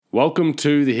Welcome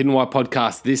to the Hidden Why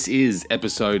podcast. This is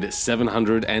episode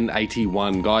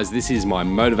 781. Guys, this is my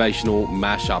motivational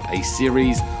mashup, a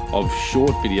series of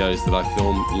short videos that I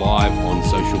film live on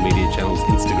social media channels,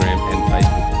 Instagram and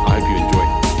Facebook. I hope you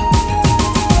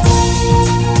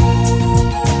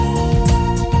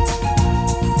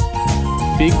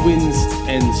enjoy. Big wins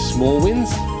and small wins.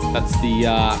 That's the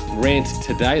rant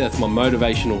today. That's my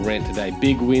motivational rant today.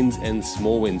 Big wins and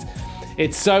small wins.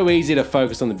 It's so easy to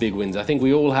focus on the big wins. I think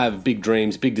we all have big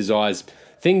dreams, big desires,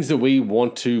 things that we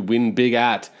want to win big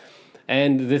at.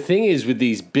 And the thing is with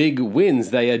these big wins,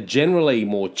 they are generally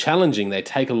more challenging. They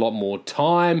take a lot more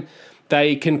time.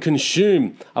 They can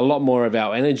consume a lot more of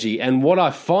our energy. And what I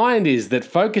find is that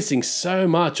focusing so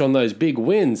much on those big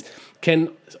wins can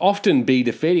often be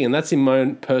defeating, and that's in my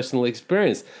own personal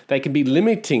experience. They can be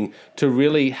limiting to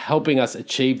really helping us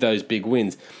achieve those big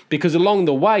wins, because along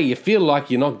the way you feel like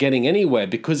you're not getting anywhere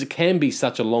because it can be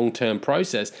such a long-term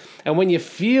process. And when you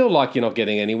feel like you're not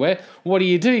getting anywhere, what do?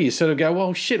 You sort of go,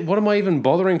 well, shit, what am I even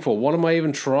bothering for? What am I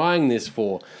even trying this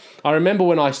for? I remember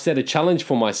when I set a challenge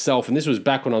for myself, and this was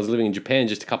back when I was living in Japan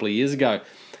just a couple of years ago,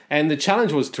 and the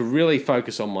challenge was to really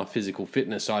focus on my physical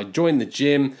fitness. So I joined the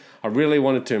gym. I really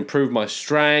wanted to improve my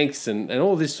strengths and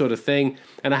all this sort of thing.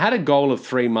 And I had a goal of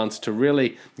 3 months to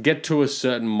really get to a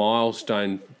certain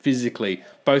milestone physically,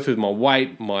 both with my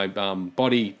weight, my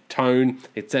body tone,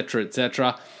 etc.,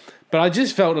 etc. But I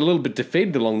just felt a little bit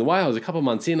defeated along the way. I was a couple of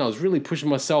months in. I was really pushing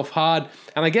myself hard.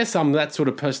 And I guess I'm that sort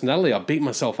of personality. I beat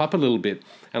myself up a little bit.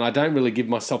 And I don't really give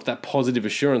myself that positive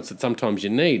assurance that sometimes you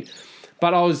need.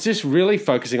 But I was just really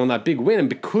focusing on that big win. And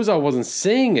because I wasn't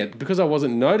seeing it, because I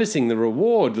wasn't noticing the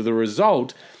reward, the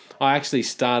result, I actually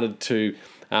started to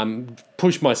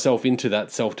push myself into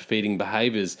that self-defeating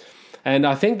behaviors. And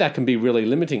I think that can be really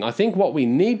limiting. I think what we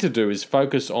need to do is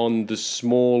focus on the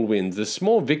small wins, the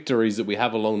small victories that we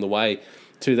have along the way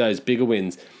to those bigger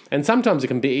wins. And sometimes it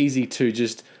can be easy to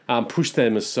just push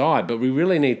them aside, but we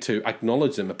really need to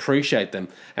acknowledge them, appreciate them,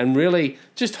 and really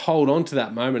just hold on to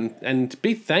that moment and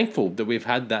be thankful that we've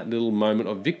had that little moment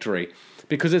of victory,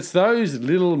 because it's those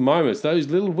little moments, those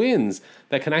little wins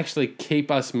that can actually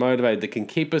keep us motivated, that can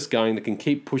keep us going, that can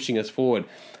keep pushing us forward.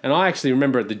 And I actually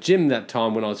remember at the gym that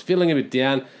time when I was feeling a bit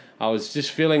down, I was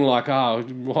just feeling like, oh,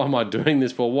 why am I doing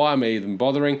this for? Why am I even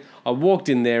bothering? I walked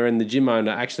in there and the gym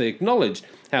owner actually acknowledged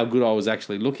how good I was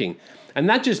actually looking. And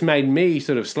that just made me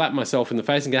sort of slap myself in the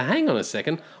face and go, hang on a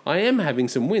second, I am having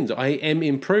some wins. I am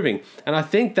improving. And I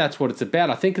think that's what it's about.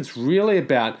 I think it's really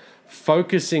about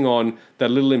focusing on the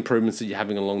little improvements that you're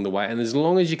having along the way. And as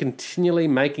long as you're continually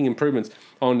making improvements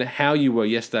on how you were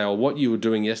yesterday or what you were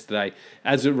doing yesterday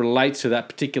as it relates to that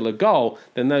particular goal,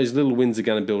 then those little wins are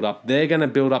going to build up. They're going to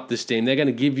build up the steam. They're going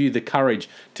to give you the courage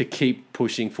to keep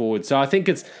pushing forward. So I think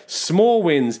it's small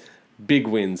wins, big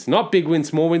wins. Not big wins,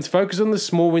 small wins. Focus on the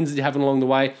small wins that you have along the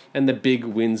way, and the big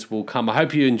wins will come. I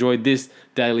hope you enjoyed this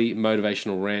daily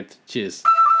motivational rant. Cheers.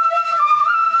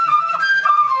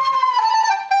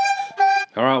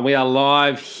 All right, we are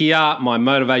live here. My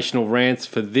motivational rants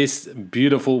for this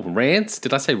beautiful rants.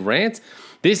 Did I say rants?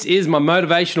 This is my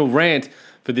motivational rant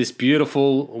for this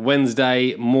beautiful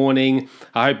Wednesday morning.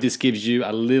 I hope this gives you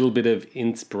a little bit of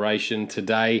inspiration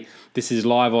today. This is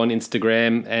live on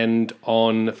Instagram and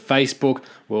on Facebook.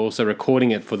 We're also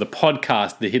recording it for the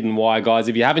podcast, The Hidden Why, guys.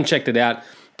 If you haven't checked it out,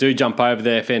 do jump over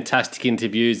there. Fantastic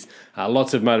interviews,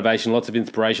 lots of motivation, lots of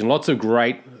inspiration, lots of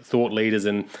great thought leaders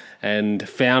and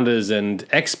founders and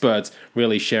experts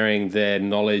really sharing their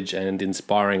knowledge and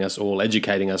inspiring us all,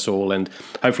 educating us all, and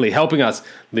hopefully helping us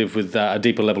live with a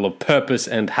deeper level of purpose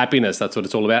and happiness. That's what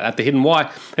it's all about at The Hidden Why.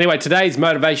 Anyway, today's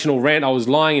motivational rant, I was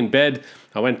lying in bed.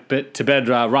 I went to bed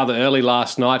rather early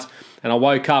last night, and I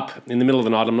woke up in the middle of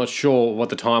the night. I'm not sure what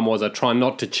the time was. I try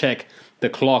not to check the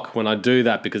clock when I do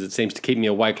that because it seems to keep me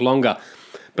awake longer.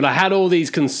 But I had all these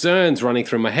concerns running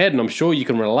through my head, and I'm sure you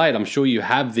can relate. I'm sure you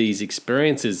have these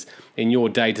experiences in your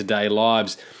day-to-day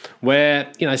lives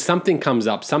where, something comes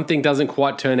up, something doesn't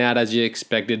quite turn out as you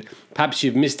expected. Perhaps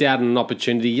you've missed out on an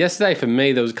opportunity. Yesterday for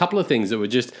me, there was a couple of things that were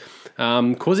just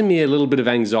causing me a little bit of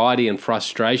anxiety and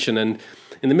frustration. And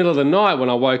in the middle of the night when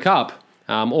I woke up,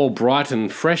 all bright and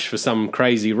fresh for some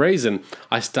crazy reason,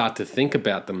 I start to think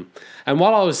about them. And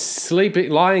while I was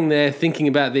lying there thinking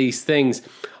about these things,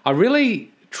 I really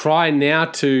try now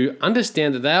to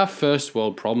understand that they are first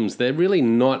world problems. They're really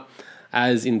not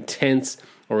as intense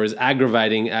or as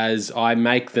aggravating as I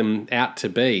make them out to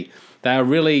be. They are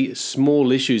really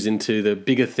small issues into the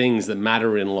bigger things that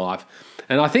matter in life.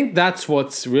 And I think that's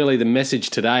what's really the message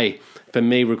today for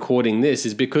me recording this,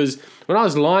 is because when I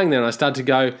was lying there and I started to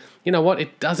go, you know what,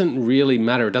 it doesn't really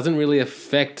matter. It doesn't really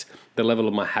affect the level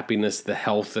of my happiness, the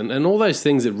health, and all those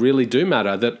things that really do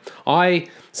matter that I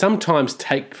sometimes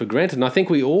take for granted. And I think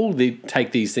we all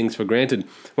take these things for granted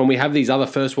when we have these other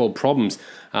first world problems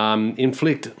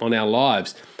inflict on our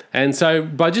lives. And so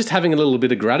by just having a little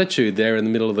bit of gratitude there in the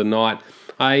middle of the night,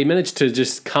 I managed to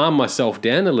just calm myself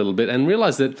down a little bit and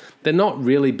realize that they're not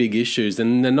really big issues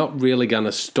and they're not really going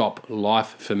to stop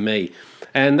life for me.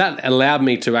 And that allowed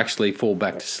me to actually fall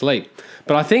back to sleep.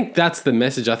 But I think that's the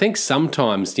message. I think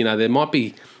sometimes, there might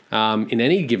be in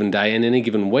any given day and any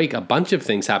given week, a bunch of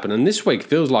things happen. And this week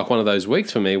feels like one of those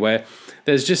weeks for me where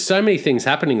there's just so many things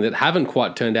happening that haven't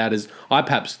quite turned out as I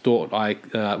perhaps thought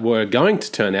were going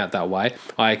to turn out that way.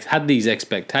 I had these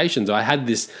expectations. I had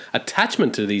this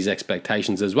attachment to these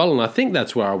expectations as well. And I think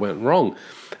that's where I went wrong.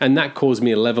 And that caused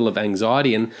me a level of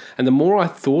anxiety. And the more I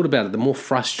thought about it, the more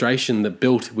frustration that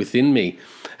built within me.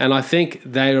 And I think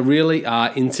they really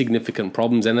are insignificant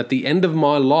problems. And at the end of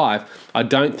my life, I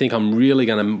don't think I'm really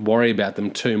going to worry about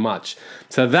them too much.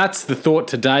 So that's the thought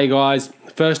today, guys.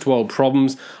 First world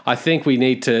problems. I think we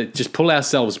need to just pull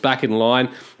ourselves back in line.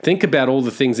 Think about all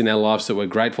the things in our lives that we're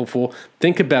grateful for.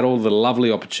 Think about all the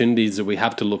lovely opportunities that we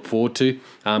have to look forward to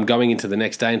going into the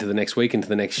next day, into the next week, into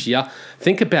the next year.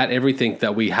 Think about everything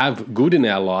that we have good in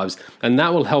our lives, and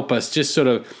that will help us just sort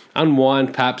of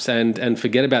unwind perhaps and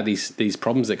forget about these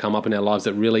problems that come up in our lives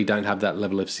that really don't have that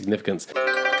level of significance.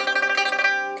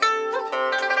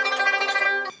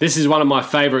 This is one of my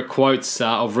favorite quotes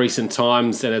of recent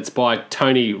times, and it's by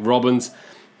Tony Robbins,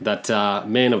 that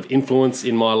man of influence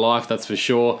in my life, that's for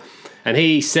sure. And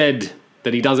he said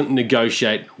that he doesn't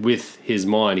negotiate with his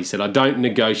mind. He said, I don't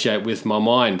negotiate with my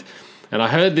mind. And I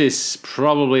heard this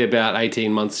probably about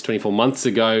 18 months, 24 months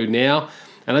ago now,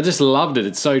 and I just loved it.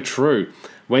 It's so true.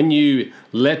 When you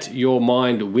let your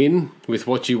mind win with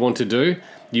what you want to do,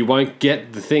 you won't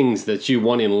get the things that you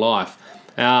want in life.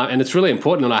 And it's really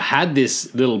important. And I had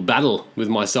this little battle with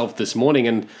myself this morning.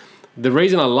 And the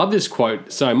reason I love this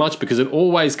quote so much, because it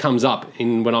always comes up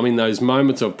when I'm in those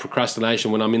moments of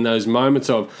procrastination, when I'm in those moments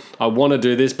of, I want to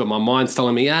do this, but my mind's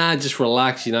telling me, just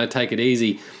relax, take it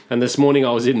easy. And this morning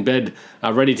I was in bed,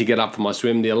 ready to get up for my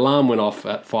swim. The alarm went off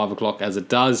at 5 o'clock, as it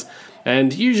does.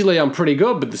 And usually I'm pretty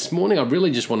good, but this morning I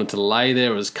really just wanted to lay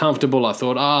there. It was comfortable. I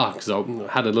thought, because I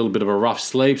had a little bit of a rough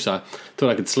sleep, so I thought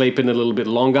I could sleep in a little bit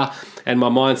longer. And my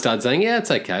mind started saying,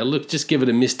 it's okay. Look, just give it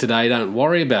a miss today. Don't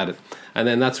worry about it. And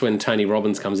then that's when Tony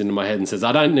Robbins comes into my head and says,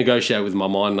 I don't negotiate with my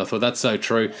mind. And I thought, that's so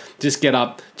true. Just get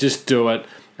up, just do it,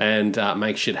 and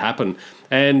make shit happen.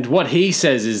 And what he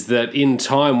says is that in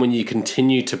time, when you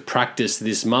continue to practice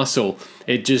this muscle,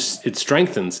 it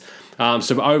strengthens.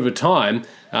 So over time,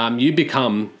 you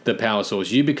become the power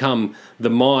source. You become the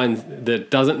mind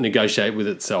that doesn't negotiate with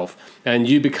itself, and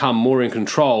you become more in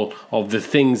control of the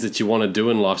things that you want to do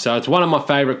in life. So it's one of my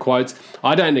favorite quotes.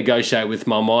 I don't negotiate with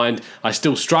my mind. I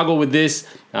still struggle with this,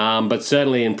 but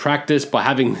certainly in practice, by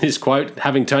having this quote,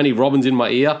 having Tony Robbins in my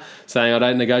ear saying I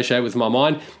don't negotiate with my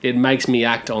mind, it makes me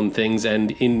act on things.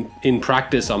 And in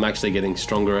practice, I'm actually getting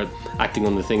stronger at acting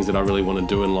on the things that I really want to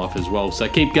do in life as well. So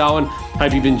keep going.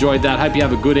 Hope you've enjoyed that. Hope you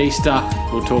have a good Easter.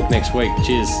 We'll talk next week.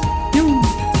 Cheers.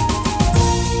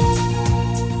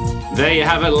 There you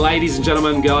have it, ladies and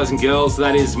gentlemen, guys and girls.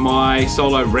 That is my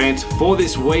solo rant for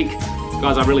this week.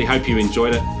 Guys, I really hope you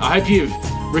enjoyed it. I hope you've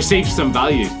received some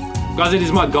value. Guys, it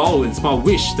is my goal, it's my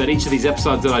wish that each of these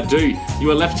episodes that I do,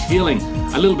 you are left feeling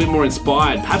a little bit more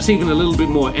inspired, perhaps even a little bit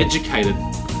more educated.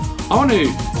 I want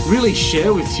to really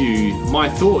share with you my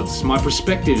thoughts, my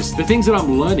perspectives, the things that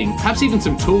I'm learning, perhaps even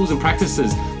some tools and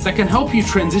practices that can help you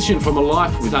transition from a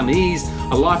life with unease,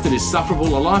 a life that is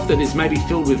sufferable, a life that is maybe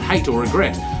filled with hate or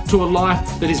regret, to a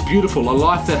life that is beautiful, a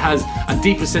life that has a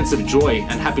deeper sense of joy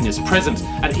and happiness present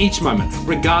at each moment,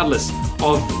 regardless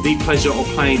of the pleasure or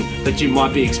pain that you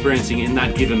might be experiencing in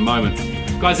that given moment.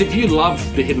 Guys, if you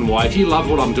love The Hidden Why, if you love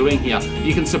what I'm doing here,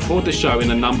 you can support the show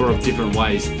in a number of different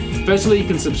ways. Firstly, you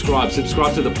can subscribe to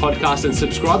the podcast and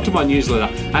subscribe to my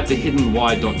newsletter at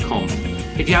thehiddenwhy.com.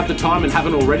 If you have the time and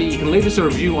haven't already, you can leave us a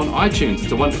review on iTunes.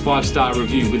 It's a 1 to 5 star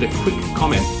review with a quick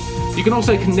comment. You can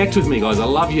also connect with me, guys. I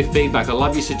love your feedback. I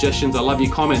love your suggestions. I love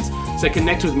your comments. So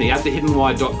connect with me at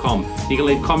thehiddenwhy.com. You can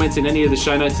leave comments in any of the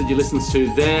show notes that you listen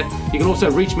to there. You can also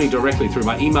reach me directly through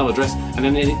my email address and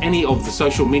then any of the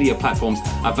social media platforms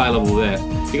available there.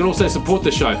 You can also support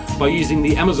the show by using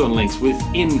the Amazon links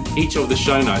within each of the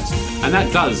show notes. And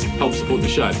that does help support the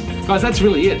show. Guys, that's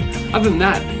really it. Other than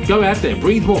that, go out there,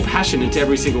 breathe more passion into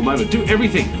every single moment. Do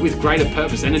everything with greater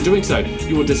purpose. And in doing so,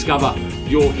 you will discover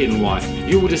your hidden why.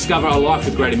 You will discover a life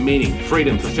with greater meaning,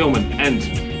 freedom, fulfillment, and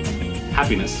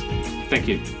happiness. Thank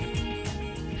you.